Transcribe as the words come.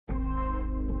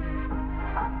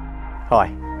Hi,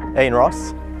 Ian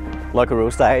Ross, local real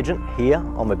estate agent here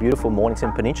on the beautiful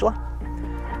Mornington Peninsula.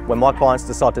 When my clients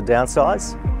decide to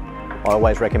downsize, I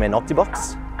always recommend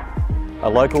OCTIBOX, a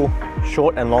local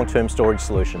short and long-term storage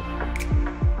solution.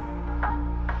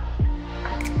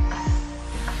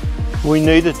 We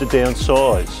needed to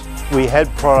downsize. We had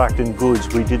product and goods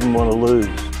we didn't want to lose,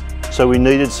 so we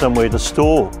needed somewhere to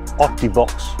store.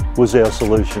 OCTIBOX was our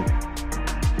solution.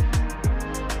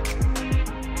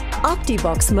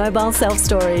 OCTIBOX Mobile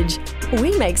Self-Storage.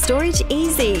 We make storage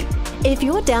easy. If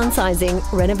you're downsizing,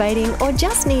 renovating, or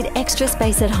just need extra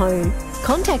space at home,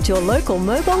 contact your local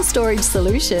mobile storage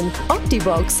solution,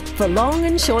 OCTIBOX, for long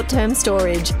and short-term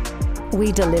storage.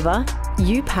 We deliver,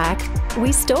 you pack,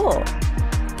 we store.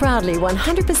 Proudly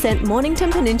 100%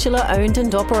 Mornington Peninsula owned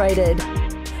and operated.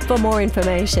 For more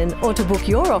information or to book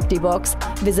your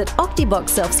OCTIBOX, visit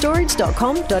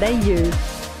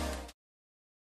OCTIBOXselfstorage.com.au.